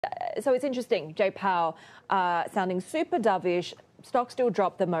So it's interesting, Jay Powell sounding super dovish. Stocks still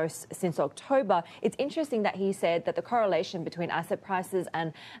dropped the most since October. It's interesting that he said that the correlation between asset prices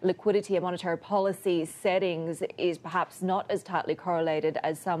and liquidity and monetary policy settings is perhaps not as tightly correlated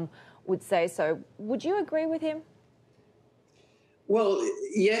as some would say. So would you agree with him? Well,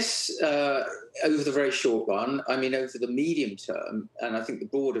 yes, over the very short run. I mean, over the medium term, and I think the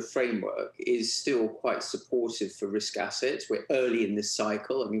broader framework is still quite supportive for risk assets. We're early in this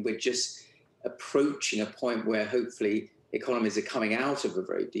cycle. I mean, we're just approaching a point where hopefully economies are coming out of a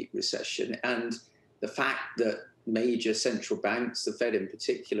very deep recession. And the fact that major central banks, the Fed in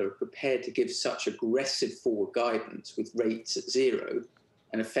particular, are prepared to give such aggressive forward guidance with rates at zero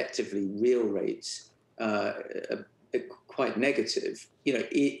and effectively real rates quite negative,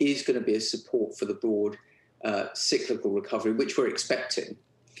 it is going to be a support for the broad cyclical recovery, which we're expecting.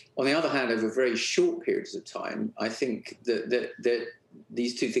 On the other hand, over very short periods of time, I think that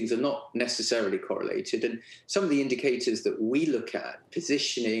these two things are not necessarily correlated. And some of the indicators that we look at,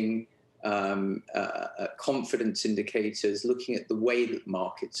 positioning, confidence indicators, looking at the way that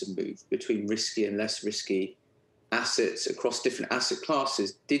markets have moved between risky and less risky assets across different asset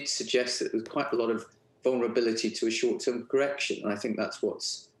classes, did suggest that there was quite a lot of vulnerability to a short-term correction. And I think that's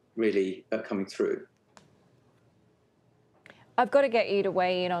what's really coming through. I've got to get you to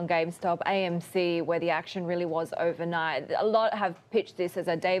weigh in on GameStop, AMC, where the action really was overnight. A lot have pitched this as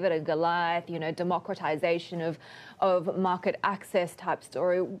a David and Goliath, democratization of market access type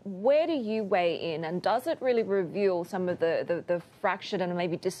story. Where do you weigh in? And does it really reveal some of the fractured and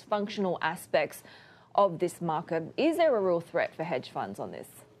maybe dysfunctional aspects of this market? Is there a real threat for hedge funds on this?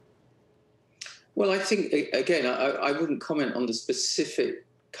 Well, I think, again, I wouldn't comment on the specific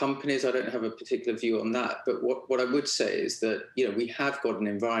companies. I don't have a particular view on that. But what I would say is that, we have got an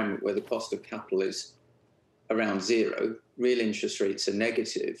environment where the cost of capital is around zero. Real interest rates are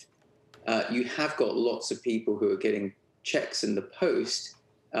negative. You have got lots of people who are getting checks in the post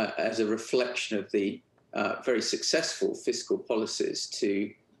as a reflection of the very successful fiscal policies to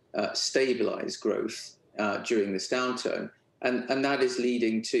stabilize growth during this downturn. And that is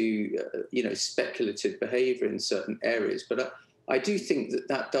leading to, speculative behavior in certain areas. But I do think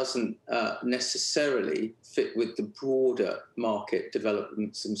that doesn't necessarily fit with the broader market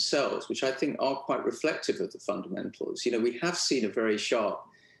developments themselves, which I think are quite reflective of the fundamentals. We have seen a very sharp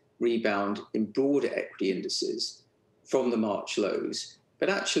rebound in broader equity indices from the March lows. But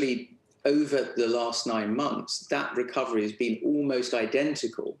actually, over the last 9 months, that recovery has been almost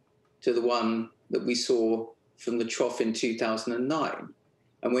identical to the one that we saw from the trough in 2009.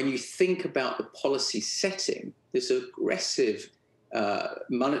 And when you think about the policy setting, this aggressive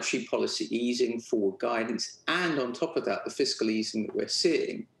monetary policy easing, forward guidance, and on top of that, the fiscal easing that we're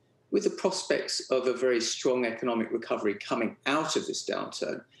seeing, with the prospects of a very strong economic recovery coming out of this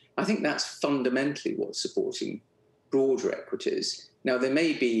downturn, I think that's fundamentally what's supporting broader equities. Now, there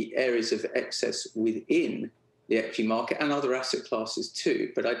may be areas of excess within the equity market and other asset classes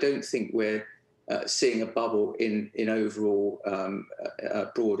too, but I don't think we're seeing a bubble in overall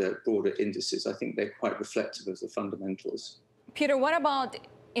broader indices. I think they're quite reflective of the fundamentals. Peter, what about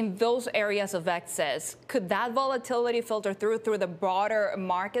in those areas of excess? Could that volatility filter through the broader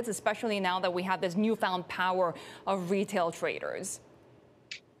markets, especially now that we have this newfound power of retail traders?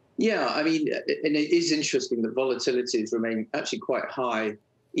 Yeah, I mean, and it is interesting that volatilities remain actually quite high,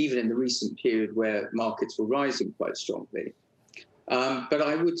 even in the recent period where markets were rising quite strongly. But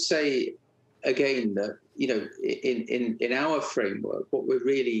I would say, again, that, in our framework, what we're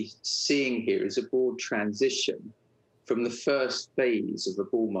really seeing here is a broad transition from the first phase of a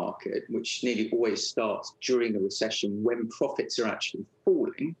bull market, which nearly always starts during a recession when profits are actually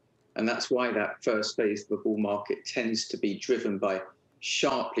falling. And that's why that first phase of a bull market tends to be driven by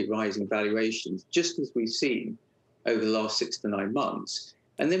sharply rising valuations, just as we've seen over the last 6 to 9 months.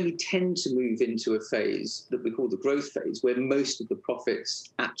 And then we tend to move into a phase that we call the growth phase, where most of the profits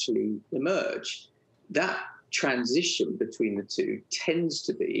actually emerge. That transition between the two tends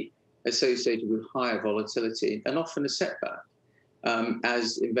to be associated with higher volatility and often a setback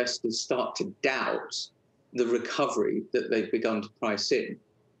as investors start to doubt the recovery that they've begun to price in.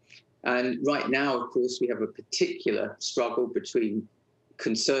 And right now, of course, we have a particular struggle between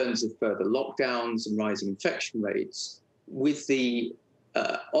concerns of further lockdowns and rising infection rates with the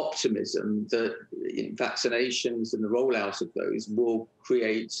optimism that vaccinations and the rollout of those will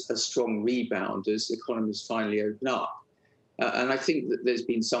create a strong rebound as economies finally open up. And I think that there's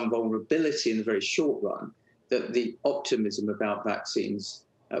been some vulnerability in the very short run that the optimism about vaccines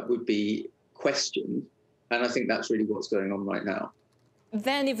would be questioned. And I think that's really what's going on right now.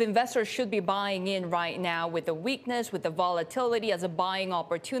 Then if investors should be buying in right now with the weakness, with the volatility as a buying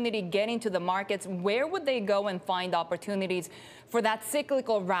opportunity, getting to the markets, where would they go and find opportunities for that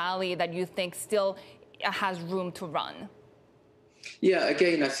cyclical rally that you think still has room to run? Yeah,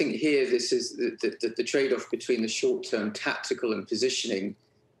 again, I think here this is the trade-off between the short-term tactical and positioning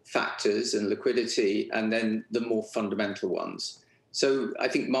factors and liquidity, and then the more fundamental ones. So I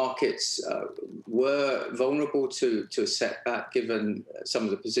think markets were vulnerable to a setback given some of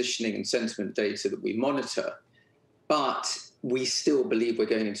the positioning and sentiment data that we monitor. But we still believe we're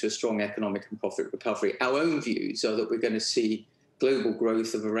going into a strong economic and profit recovery. Our own views are that we're going to see global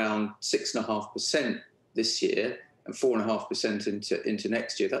growth of around 6.5% this year and 4.5% into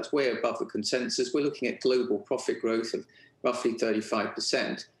next year. That's way above the consensus. We're looking at global profit growth of roughly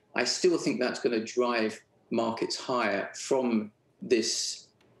 35%. I still think that's going to drive markets higher from this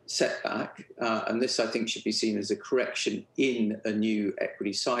setback, and this I think should be seen as a correction in a new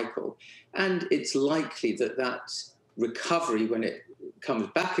equity cycle. And it's likely that that recovery, when it comes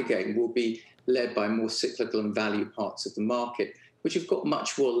back again, will be led by more cyclical and value parts of the market, which have got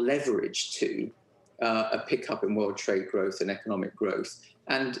much more leverage to a pickup in world trade growth and economic growth,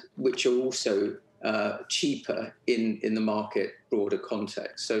 and which are also cheaper in the market broader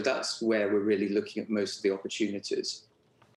context. So that's where we're really looking at most of the opportunities.